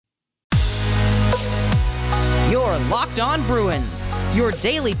Locked On Bruins, your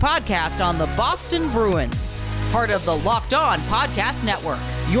daily podcast on the Boston Bruins. Part of the Locked On Podcast Network,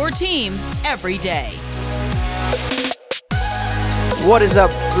 your team every day. What is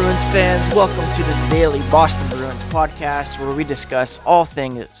up, Bruins fans? Welcome to this daily Boston Bruins podcast where we discuss all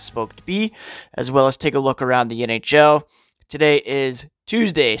things spoke to be, as well as take a look around the NHL. Today is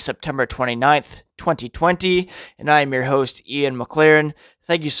Tuesday, September 29th, 2020, and I am your host, Ian McLaren.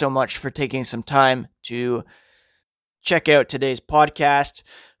 Thank you so much for taking some time to check out today's podcast.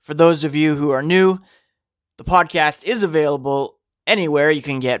 For those of you who are new, the podcast is available anywhere you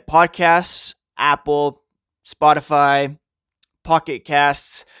can get podcasts: Apple, Spotify, Pocket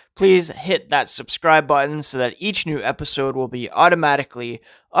Casts. Please hit that subscribe button so that each new episode will be automatically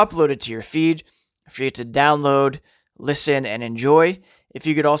uploaded to your feed for you to download, listen, and enjoy. If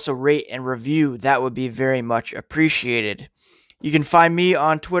you could also rate and review, that would be very much appreciated. You can find me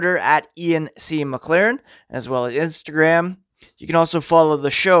on Twitter at Ian C. McLaren, as well as Instagram. You can also follow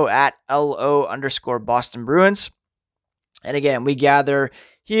the show at LO_Boston Bruins. And again, we gather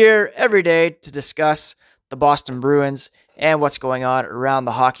here every day to discuss the Boston Bruins and what's going on around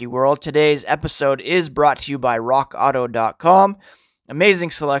the hockey world. Today's episode is brought to you by RockAuto.com. Amazing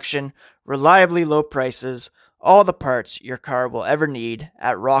selection, reliably low prices, all the parts your car will ever need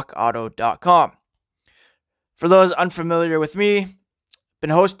at RockAuto.com. For those unfamiliar with me,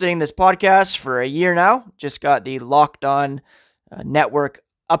 been hosting this podcast for a year now. Just got the Locked On Network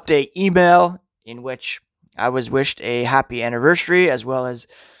update email in which I was wished a happy anniversary, as well as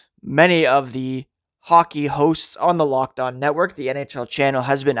many of the hockey hosts on the Locked On Network. The NHL channel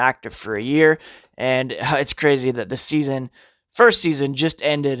has been active for a year, and it's crazy that the first season just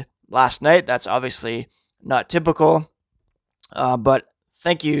ended last night. That's obviously not typical, but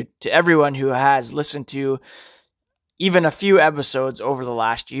thank you to everyone who has listened to even a few episodes over the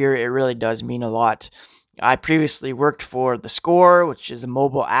last year. It really does mean a lot. I previously worked for The Score, which is a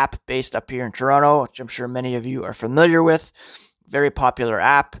mobile app based up here in Toronto, which I'm sure many of you are familiar with. Very popular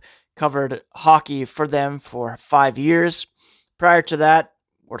app. Covered hockey for them for 5 years. Prior to that,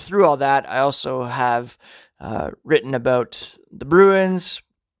 or through all that, I also have written about the Bruins,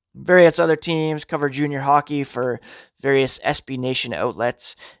 various other teams, covered junior hockey for various SB Nation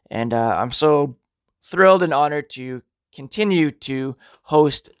outlets, and I'm so thrilled and honored to continue to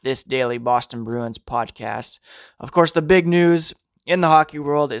host this daily Boston Bruins podcast. Of course, the big news in the hockey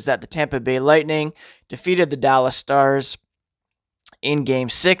world is that the Tampa Bay Lightning defeated the Dallas Stars in Game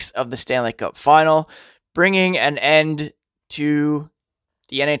 6 of the Stanley Cup Final, bringing an end to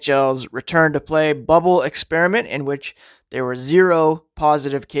the NHL's return to play bubble experiment, in which there were 0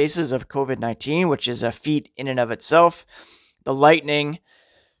 positive cases of COVID-19, which is a feat in and of itself. The Lightning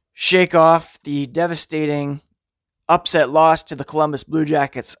shake off the devastating upset loss to the Columbus Blue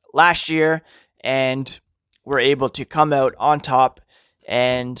Jackets last year and were able to come out on top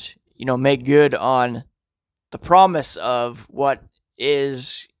and, make good on the promise of what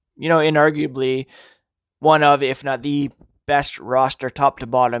is, inarguably one of, if not the best roster top to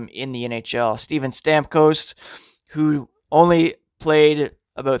bottom in the NHL. Steven Stamkos, who only played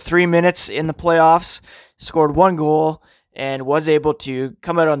about 3 minutes in the playoffs, scored 1 goal and was able to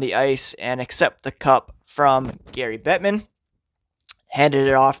come out on the ice and accept the cup from Gary Bettman. Handed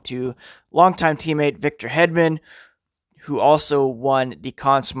it off to longtime teammate Victor Hedman, who also won the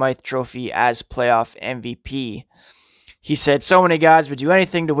Conn Smythe Trophy as playoff MVP. He said, "So many guys would do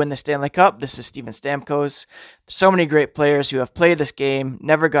anything to win the Stanley Cup." This is Steven Stamkos. "So many great players who have played this game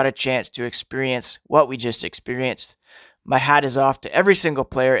never got a chance to experience what we just experienced. My hat is off to every single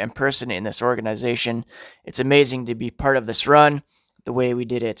player and person in this organization. It's amazing to be part of this run the way we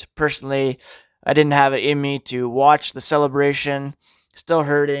did it. Personally, I didn't have it in me to watch the celebration. Still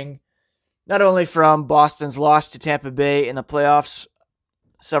hurting, not only from Boston's loss to Tampa Bay in the playoffs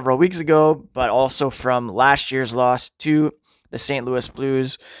several weeks ago, but also from last year's loss to the St. Louis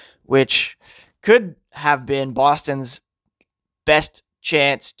Blues, which could have been Boston's best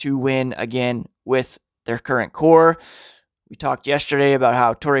chance to win again with their current core. We talked yesterday about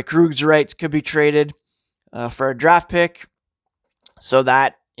how Torrey Krug's rights could be traded for a draft pick, so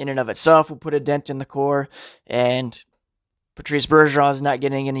that in and of itself will put a dent in the core, and Patrice Bergeron is not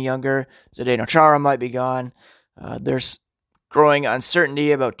getting any younger. Zdeno Chara might be gone. There's growing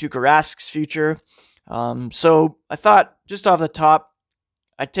uncertainty about Tuukka Rask's future. So I thought, just off the top,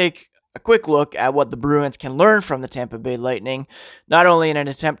 I'd take a quick look at what the Bruins can learn from the Tampa Bay Lightning, not only in an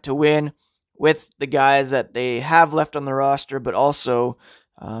attempt to win with the guys that they have left on the roster, but also,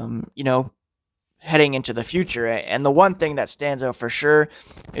 heading into the future. And the one thing that stands out for sure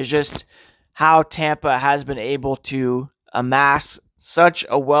is just how Tampa has been able to amass such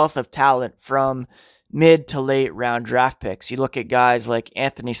a wealth of talent from mid to late round draft picks. You look at guys like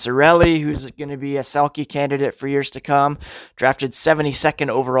Anthony Cirelli, who's going to be a Selke candidate for years to come, drafted 72nd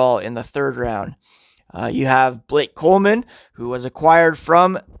overall in the 3rd round. You have Blake Coleman, who was acquired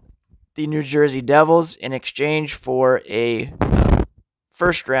from the New Jersey Devils in exchange for a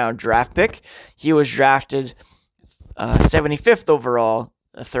 1st round draft pick. He was drafted 75th overall,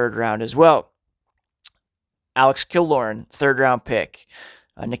 the 3rd round as well. Alex Killorn, 3rd round pick.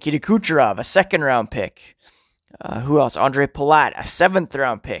 Nikita Kucherov, a 2nd round pick. Who else? Andre Palat, a 7th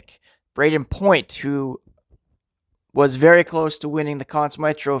round pick. Braden Point, who was very close to winning the Conn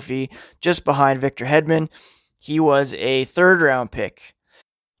Smythe Trophy, just behind Victor Hedman. He was a 3rd round pick.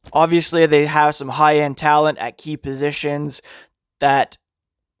 Obviously, they have some high-end talent at key positions that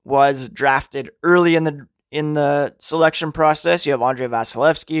was drafted early in the selection process. You have Andrei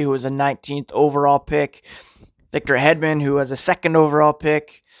Vasilevsky, who was a 19th overall pick. Victor Hedman, who was a 2nd overall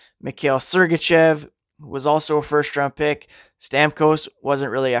pick. Mikhail Sergachev was also a 1st round pick. Stamkos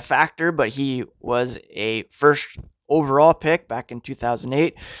wasn't really a factor, but he was a 1st overall pick back in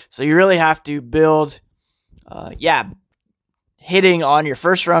 2008. So you really have to build, hitting on your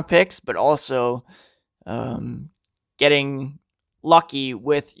 1st round picks, but also getting lucky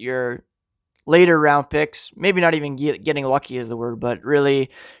with your later round picks. Maybe not even getting lucky is the word, but really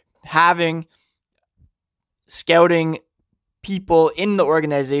scouting people in the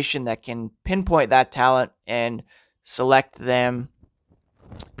organization that can pinpoint that talent and select them,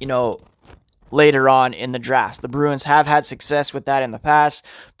 later on in the drafts. The Bruins have had success with that in the past.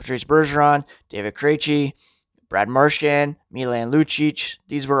 Patrice Bergeron, David Krejci, Brad Marchand, Milan Lucic.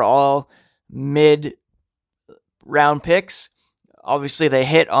 These were all mid-round picks. Obviously, they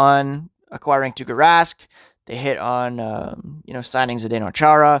hit on acquiring Tuukka Rask. They hit on, signing Zdeno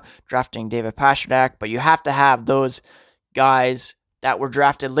Chara, drafting David Pastrnak. But you have to have those guys that were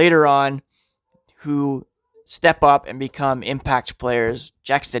drafted later on who step up and become impact players.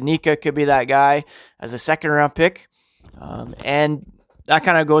 Jack Studnicka could be that guy as a 2nd round pick. And that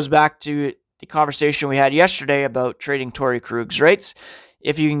kind of goes back to the conversation we had yesterday about trading Torrey Krug's rights.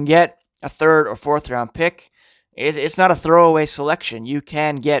 If you can get a 3rd or 4th round pick, it's not a throwaway selection. You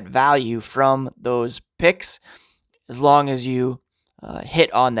can get value from those picks as long as you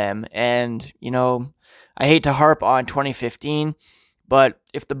hit on them. And, I hate to harp on 2015, but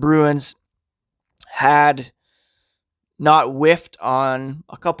if the Bruins had not whiffed on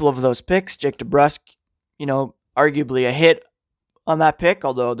a couple of those picks, Jake DeBrusk, arguably a hit on that pick,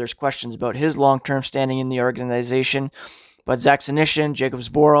 although there's questions about his long-term standing in the organization. But Zach Senyshyn, Jacob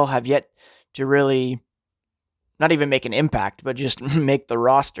Zboril have yet to really not even make an impact, but just make the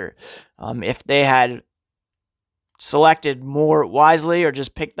roster. If they had selected more wisely or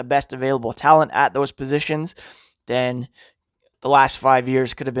just picked the best available talent at those positions, then the last 5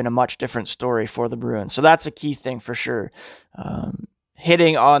 years could have been a much different story for the Bruins. So that's a key thing for sure.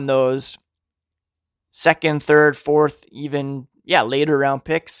 Hitting on those 2nd, 3rd, 4th, even later round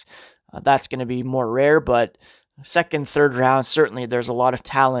picks, that's going to be more rare, but 2nd, 3rd round, certainly there's a lot of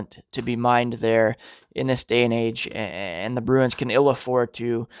talent to be mined there in this day and age, and the Bruins can ill afford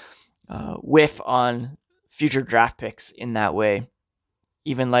to whiff on future draft picks in that way.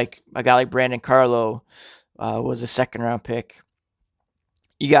 Even like a guy like Brandon Carlo was a 2nd round pick.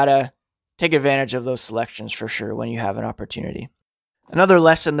 You got to take advantage of those selections for sure when you have an opportunity. Another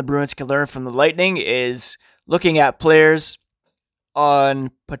lesson the Bruins can learn from the Lightning is looking at players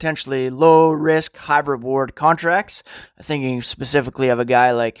on potentially low risk, high reward contracts. I'm thinking specifically of a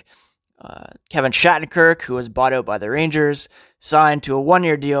guy like Kevin Shattenkirk, who was bought out by the Rangers, signed to a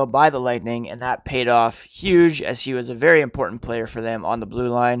 1-year deal by the Lightning, and that paid off huge as he was a very important player for them on the blue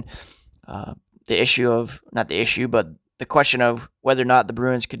line. The question of whether or not the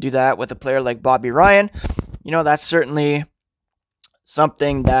Bruins could do that with a player like Bobby Ryan, that's certainly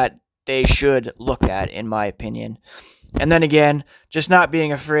something that they should look at, in my opinion. And then again, just not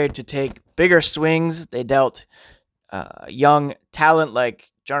being afraid to take bigger swings. They dealt young talent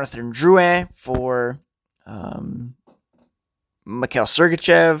like Jonathan Drouin for Mikhail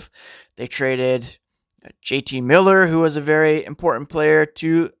Sergachev. They traded JT Miller, who was a very important player,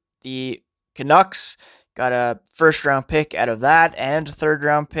 to the Canucks. Got a 1st round pick out of that and a 3rd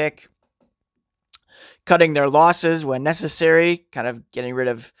round pick. Cutting their losses when necessary, kind of getting rid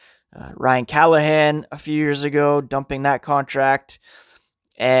of Ryan Callahan a few years ago, dumping that contract.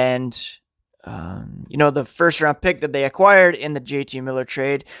 And, the 1st round pick that they acquired in the JT Miller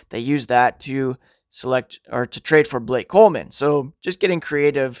trade, they used that to select or to trade for Blake Coleman. So just getting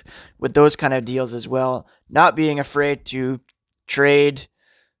creative with those kind of deals as well. Not being afraid to trade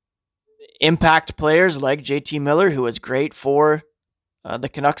impact players like JT Miller, who was great for the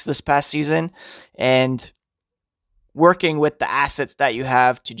Canucks this past season, and working with the assets that you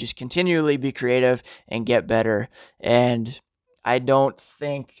have to just continually be creative and get better. And I don't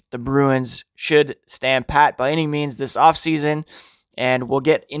think the Bruins should stand pat by any means this offseason, and we'll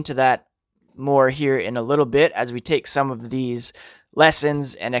get into that more here in a little bit as we take some of these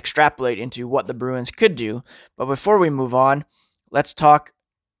lessons and extrapolate into what the Bruins could do. But before we move on, let's talk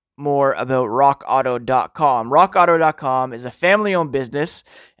more about rockauto.com. Rockauto.com is a family-owned business,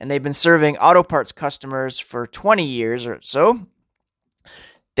 and they've been serving auto parts customers for 20 years or so.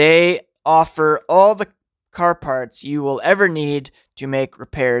 They offer all the car parts you will ever need to make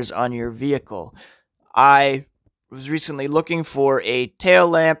repairs on your vehicle. I was recently looking for a tail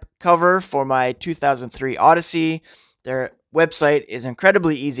lamp cover for my 2003 Odyssey. Their website is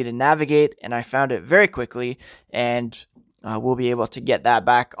incredibly easy to navigate, and I found it very quickly, and we'll be able to get that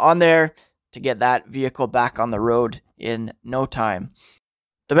back on there to get that vehicle back on the road in no time.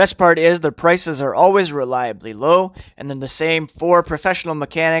 The best part is their prices are always reliably low, and they're the same for professional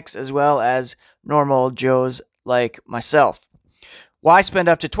mechanics as well as normal Joes like myself. Why spend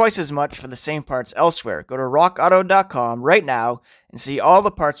up to twice as much for the same parts elsewhere? Go to rockauto.com right now and see all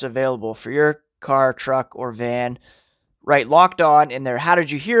the parts available for your car, truck, or van. Write Locked On in their How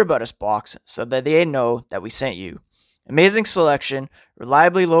Did You Hear About Us box so that they know that we sent you. Amazing selection,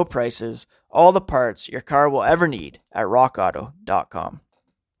 reliably low prices, all the parts your car will ever need at rockauto.com.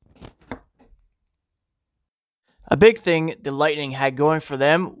 A big thing the Lightning had going for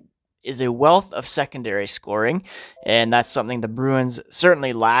them is a wealth of secondary scoring, and that's something the Bruins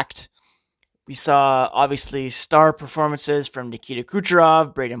certainly lacked. We saw, obviously, star performances from Nikita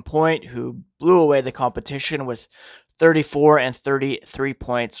Kucherov, Brayden Point, who blew away the competition with 34 and 33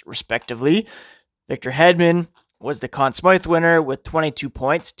 points, respectively. Victor Hedman was the Conn Smythe winner with 22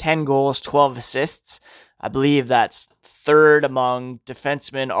 points, 10 goals, 12 assists. I believe that's third among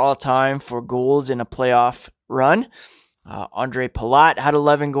defensemen all time for goals in a playoff run. Andre Palat had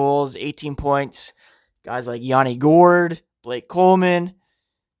 11 goals, 18 points. Guys like Yanni Gourde, Blake Coleman,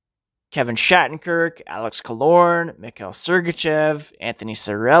 Kevin Shattenkirk, Alex Killorn, Mikhail Sergachev, Anthony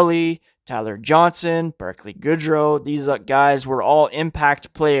Cirelli, Tyler Johnson, Barclay Goodrow. These guys were all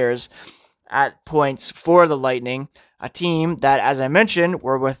impact players at points for the Lightning, a team that, as I mentioned,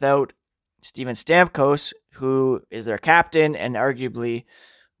 were without Steven Stamkos, who is their captain and arguably,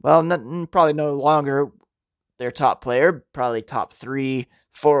 probably no longer their top player, probably top three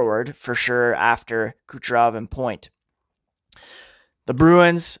forward for sure after Kucherov and Point. The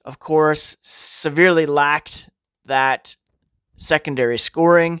Bruins, of course, severely lacked that secondary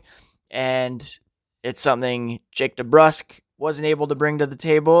scoring, and it's something Jake DeBrusk wasn't able to bring to the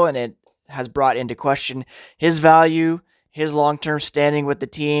table, and it has brought into question his value, his long-term standing with the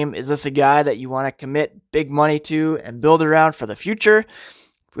team. Is this a guy that you want to commit big money to and build around for the future?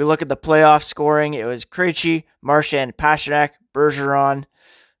 If we look at the playoff scoring, it was Krejci, Marchand, Pastrnak, Bergeron,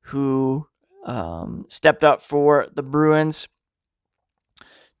 who stepped up for the Bruins.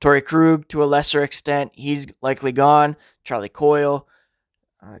 Torrey Krug, to a lesser extent, he's likely gone. Charlie Coyle,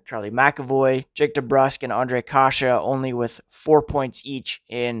 Charlie McAvoy, Jake DeBrusk, and Ondrej Kase only with 4 points each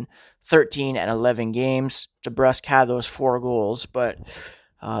in 13 and 11 games. DeBrusk had those 4 goals, but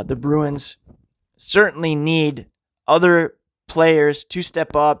the Bruins certainly need other players to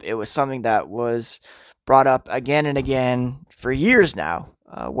step up. It was something that was brought up again and again for years now,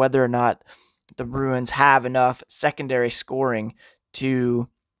 whether or not the Bruins have enough secondary scoring to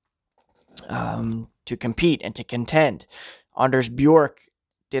compete and to contend. Anders Bjork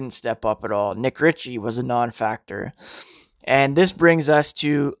didn't step up at all. Nick Ritchie was a non-factor. And this brings us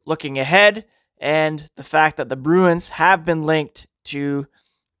to looking ahead and the fact that the Bruins have been linked to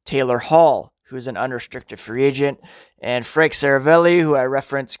Taylor Hall, who is an unrestricted free agent, and Frank Saravelli, who I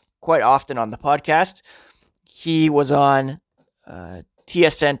reference quite often on the podcast. He was on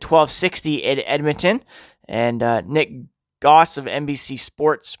TSN 1260 in Edmonton, and Nick Goss of NBC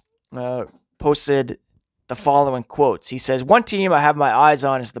Sports posted the following quotes. He says, "One team I have my eyes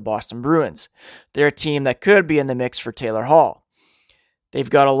on is the Boston Bruins. They're a team that could be in the mix for Taylor Hall. They've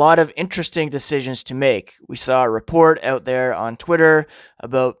got a lot of interesting decisions to make. We saw a report out there on Twitter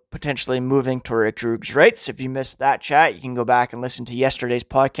about potentially moving Torrey Krug's rights. If you missed that chat, you can go back and listen to yesterday's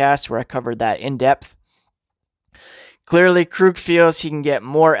podcast where I covered that in depth. Clearly, Krug feels he can get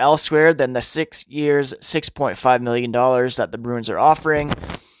more elsewhere than the 6 years, $6.5 million that the Bruins are offering.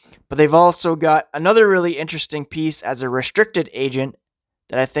 But they've also got another really interesting piece as a restricted agent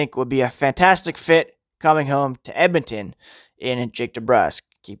that I think would be a fantastic fit coming home to Edmonton in Jake DeBrusk.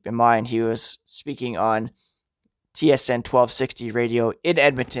 Keep in mind, he was speaking on TSN 1260 radio in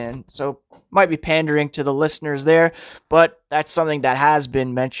Edmonton. So might be pandering to the listeners there, but that's something that has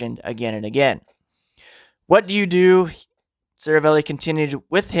been mentioned again and again. What do you do? Seravalli continued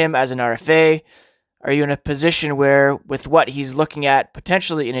with him as an RFA. Are you in a position where, with what he's looking at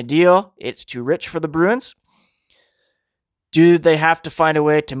potentially in a deal, it's too rich for the Bruins? Do they have to find a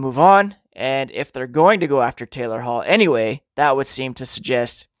way to move on? And if they're going to go after Taylor Hall anyway, that would seem to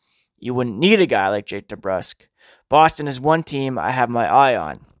suggest you wouldn't need a guy like Jake DeBrusk. Boston is one team I have my eye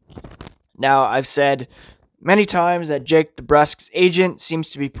on. Now, I've said many times that Jake DeBrusk's agent seems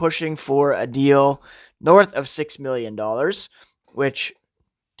to be pushing for a deal north of $6 million, which,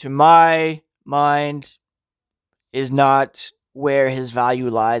 to my mind, is not where his value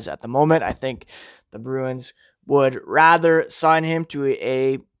lies at the moment. I think the Bruins would rather sign him to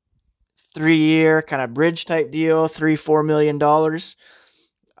a 3-year kind of bridge type deal, $3-4 million.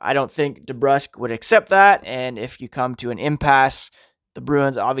 I don't think DeBrusk would accept that. And if you come to an impasse, the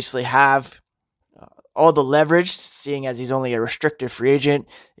Bruins obviously have all the leverage, seeing as he's only a restricted free agent.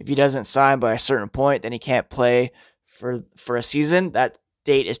 If he doesn't sign by a certain point, then he can't play for a season. That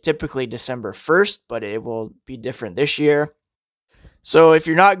date is typically December 1st, but it will be different this year. So if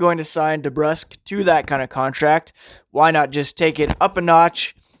you're not going to sign DeBrusk to that kind of contract, why not just take it up a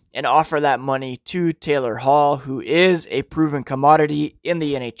notch and offer that money to Taylor Hall, who is a proven commodity in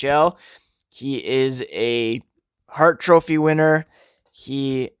the NHL. He is a Hart Trophy winner.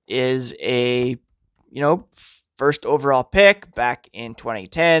 He is a, first overall pick back in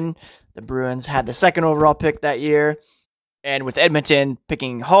 2010. The Bruins had the second overall pick that year. And with Edmonton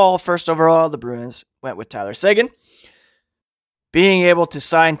picking Hall first overall, the Bruins went with Tyler Seguin. Being able to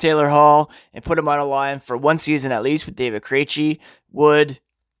sign Taylor Hall and put him on a line for one season at least with David Krejci would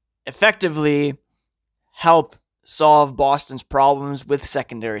effectively help solve Boston's problems with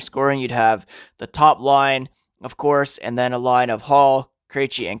secondary scoring. You'd have the top line, of course, and then a line of Hall,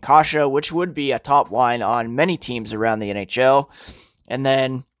 Krejci, and Kasha, which would be a top line on many teams around the NHL. And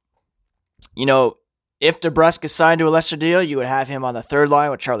then, if DeBrusk is signed to a lesser deal, you would have him on the third line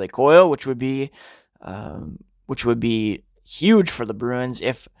with Charlie Coyle, which would be huge for the Bruins.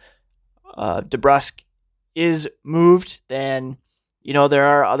 If DeBrusk is moved, then there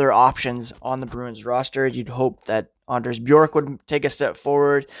are other options on the Bruins roster. You'd hope that Anders Bjork would take a step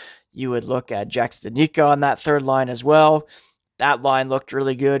forward. You would look at Jack Studnicka on that third line as well. That line looked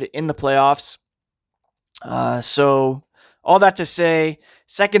really good in the playoffs. So all that to say,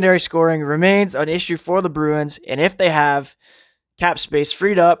 secondary scoring remains an issue for the Bruins. And if they have cap space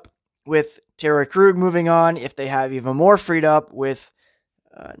freed up with Torrey Krug moving on, if they have even more freed up with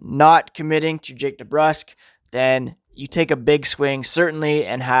not committing to Jake DeBrusk, then you take a big swing, certainly,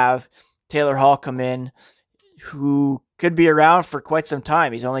 and have Taylor Hall come in, who could be around for quite some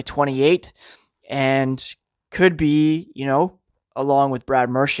time. He's only 28 and could be, along with Brad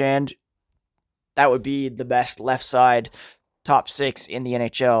Marchand, that would be the best left side top 6 in the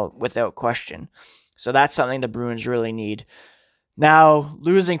NHL without question. So that's something the Bruins really need. Now,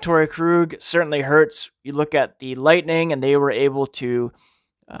 losing Torrey Krug certainly hurts. You look at the Lightning, and they were able to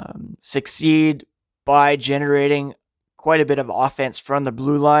succeed by generating quite a bit of offense from the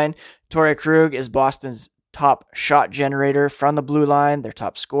blue line. Torrey Krug is Boston's top shot generator from the blue line, their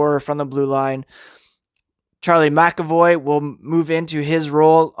top scorer from the blue line. Charlie McAvoy will move into his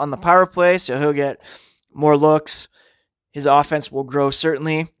role on the power play, so he'll get more looks. His offense will grow,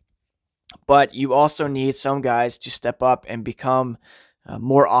 certainly. But you also need some guys to step up and become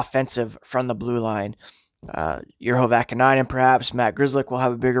more offensive from the blue line. Urho Vakanainen, perhaps. Matt Grzelcyk will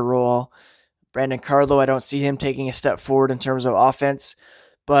have a bigger role. Brandon Carlo, I don't see him taking a step forward in terms of offense.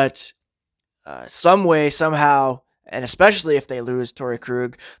 But some way, somehow, and especially if they lose Torrey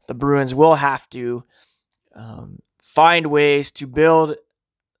Krug, the Bruins will have to find ways to build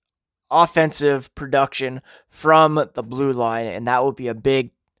offensive production from the blue line, and that will be a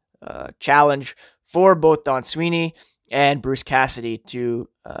big challenge for both Don Sweeney and Bruce Cassidy to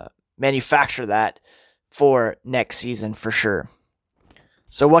manufacture that for next season for sure.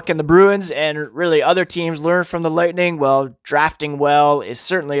 So what can the Bruins and really other teams learn from the Lightning? Well, drafting well is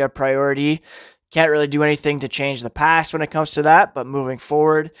certainly a priority. Can't really do anything to change the past when it comes to that, but moving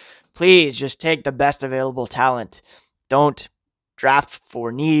forward, please just take the best available talent. Don't draft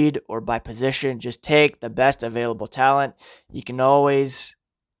for need or by position. Just take the best available talent. You can always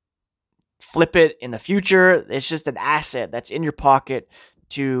flip it in the future. It's just an asset that's in your pocket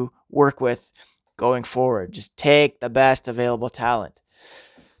to work with going forward. Just take the best available talent.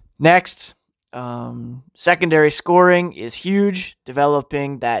 Next, secondary scoring is huge.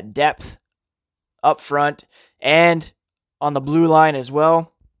 Developing that depth up front and on the blue line as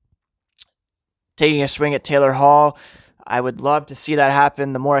well. taking a swing at Taylor Hall. I would love to see that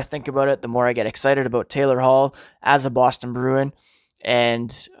happen. The more I think about it, the more I get excited about Taylor Hall as a Boston Bruin.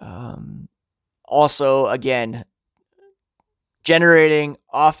 And also, again, generating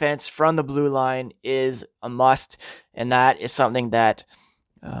offense from the blue line is a must, and that is something that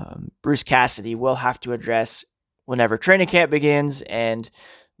Bruce Cassidy will have to address whenever training camp begins and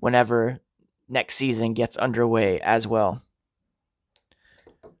whenever next season gets underway as well.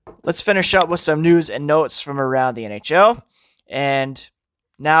 Let's finish up with some news and notes from around the NHL. And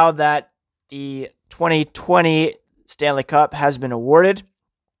now that the 2020 Stanley Cup has been awarded,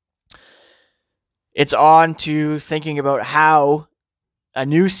 it's on to thinking about how a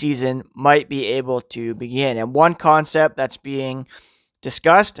new season might be able to begin. And one concept that's being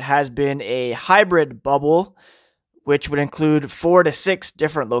discussed has been a hybrid bubble, which would include 4 to 6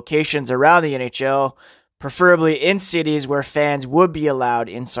 different locations around the NHL, preferably in cities where fans would be allowed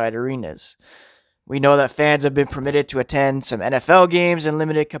inside arenas. We know that fans have been permitted to attend some NFL games in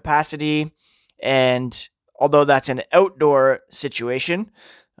limited capacity, and although that's an outdoor situation,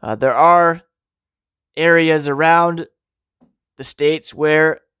 there are areas around the states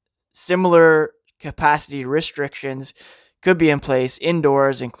where similar capacity restrictions could be in place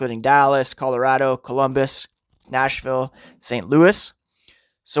indoors, including Dallas, Colorado, Columbus, Nashville, St. Louis.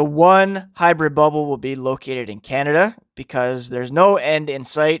 So one hybrid bubble will be located in Canada because there's no end in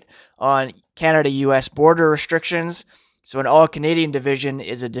sight on Canada-US border restrictions. So an all-Canadian division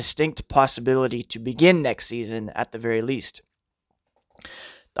is a distinct possibility to begin next season at the very least.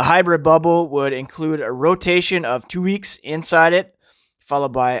 The hybrid bubble would include a rotation of 2 weeks inside it,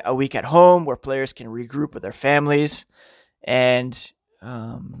 followed by a week at home where players can regroup with their families. And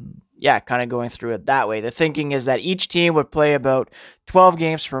kind of going through it that way. The thinking is that each team would play about 12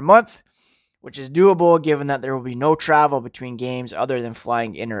 games per month, which is doable given that there will be no travel between games other than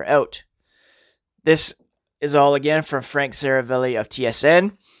flying in or out. This is all again from Frank Saravelli of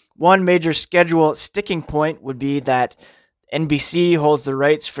TSN. One major schedule sticking point would be that NBC holds the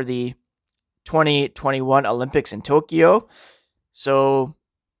rights for the 2021 Olympics in Tokyo. So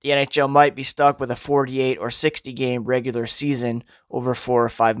the NHL might be stuck with a 48 or 60 game regular season over 4 or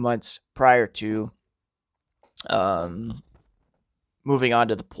 5 months prior to moving on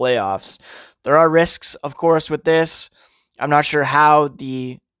to the playoffs. There are risks, of course, with this. I'm not sure how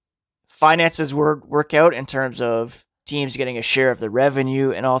the finances work out in terms of teams getting a share of the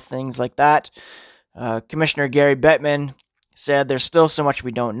revenue and all things like that. Commissioner Gary Bettman said there's still so much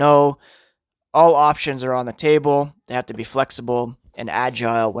we don't know. All options are on the table. They have to be flexible and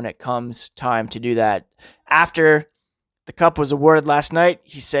agile when it comes time to do that. After the cup was awarded last night,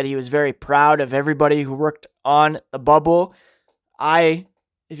 he said he was very proud of everybody who worked on the bubble. If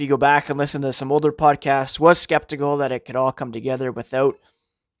you go back and listen to some older podcasts, was skeptical that it could all come together without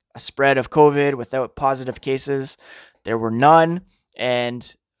a spread of COVID, without positive cases. There were none.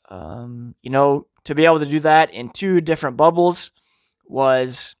 And, to be able to do that in 2 different bubbles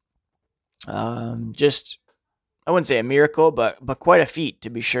was just, I wouldn't say a miracle, but quite a feat to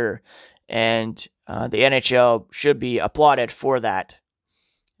be sure. And the NHL should be applauded for that.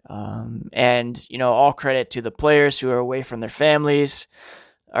 All credit to the players who are away from their families.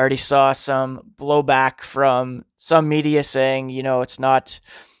 I already saw some blowback from some media saying, it's not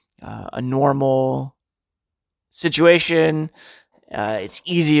a normal situation. It's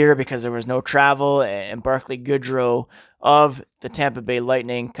easier because there was no travel, and Barclay Goodrow of the Tampa Bay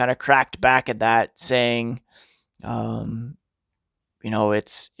Lightning kind of cracked back at that, saying,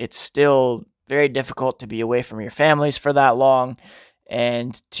 it's still very difficult to be away from your families for that long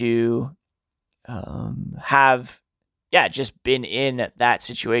and to have just been in that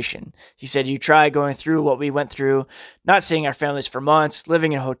situation. He said, you try going through what we went through, not seeing our families for months,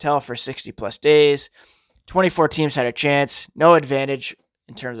 living in a hotel for 60 plus days. 24 teams had a chance, no advantage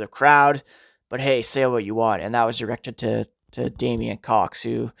in terms of crowd, but hey, say what you want. And that was directed to Damian Cox,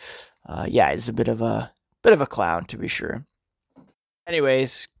 who, is a bit of a clown to be sure.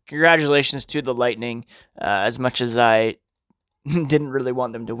 Anyways, congratulations to the Lightning. As much as I didn't really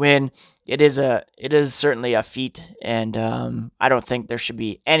want them to win, it is certainly a feat, and I don't think there should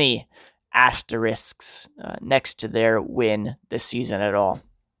be any asterisks next to their win this season at all.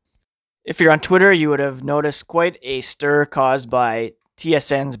 If you're on Twitter, you would have noticed quite a stir caused by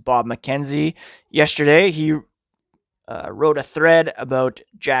TSN's Bob McKenzie. Yesterday, he wrote a thread about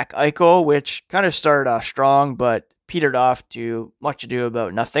Jack Eichel, which kind of started off strong, but petered off to much ado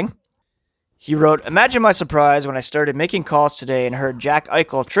about nothing. He wrote, "Imagine my surprise when I started making calls today and heard Jack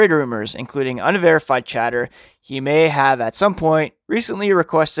Eichel trade rumors, including unverified chatter he may have at some point recently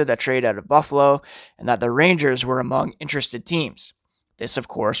requested a trade out of Buffalo and that the Rangers were among interested teams. This, of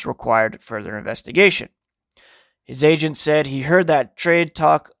course, required further investigation. His agent said he heard that trade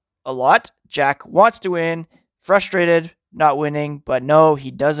talk a lot. Jack wants to win, frustrated not winning, but no,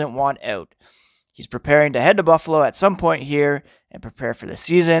 he doesn't want out. He's preparing to head to Buffalo at some point here and prepare for the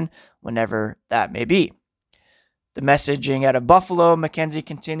season, whenever that may be. The messaging out of Buffalo, McKenzie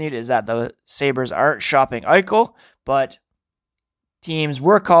continued, is that the Sabres aren't shopping Eichel, but teams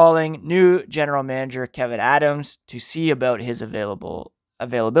were calling new general manager Kevin Adams to see about his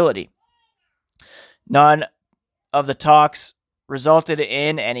availability. None of the talks resulted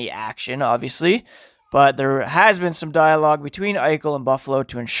in any action, obviously, but there has been some dialogue between Eichel and Buffalo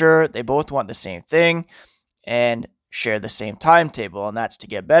to ensure they both want the same thing and share the same timetable, and that's to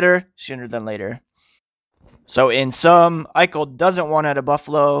get better sooner than later. So in sum, Eichel doesn't want out of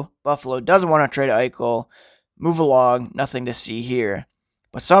Buffalo. Buffalo doesn't want to trade Eichel. Move along, nothing to see here.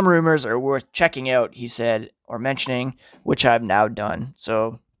 But some rumors are worth checking out, he said, or mentioning, which I've now done.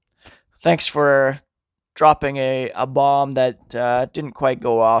 So thanks for dropping a bomb that didn't quite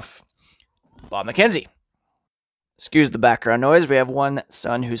go off. Bob McKenzie. Excuse the background noise. We have one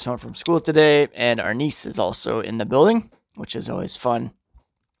son who's home from school today, and our niece is also in the building, which is always fun.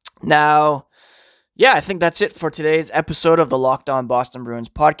 Now, yeah, I think that's it for today's episode of the Locked On Boston Bruins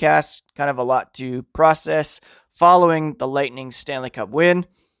podcast. Kind of a lot to process following the Lightning's Stanley Cup win,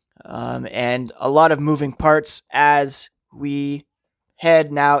 and a lot of moving parts as we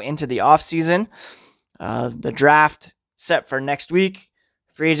head now into the offseason. The draft set for next week.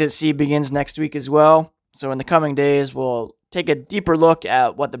 Free agency begins next week as well. So in the coming days, we'll take a deeper look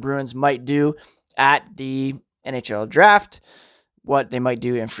at what the Bruins might do at the NHL draft, what they might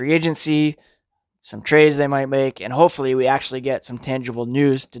do in free agency, some trades they might make, and hopefully we actually get some tangible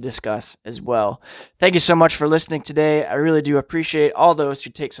news to discuss as well. Thank you so much for listening today. I really do appreciate all those who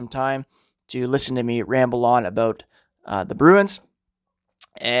take some time to listen to me ramble on about the Bruins.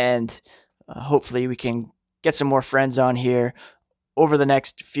 And hopefully we can get some more friends on here over the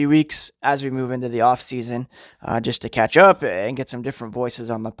next few weeks as we move into the off season, just to catch up and get some different voices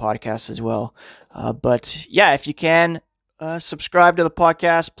on the podcast as well. But yeah, if you can subscribe to the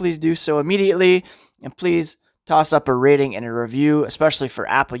podcast, please do so immediately, and please toss up a rating and a review, especially for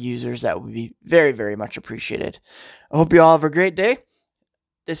Apple users. That would be very, very much appreciated. I hope you all have a great day.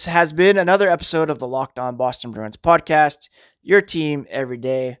 This has been another episode of the Locked On Boston Bruins podcast, your team every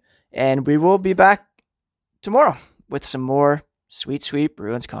day, and we will be back tomorrow with some more sweet, sweet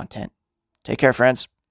Bruins content. Take care, friends.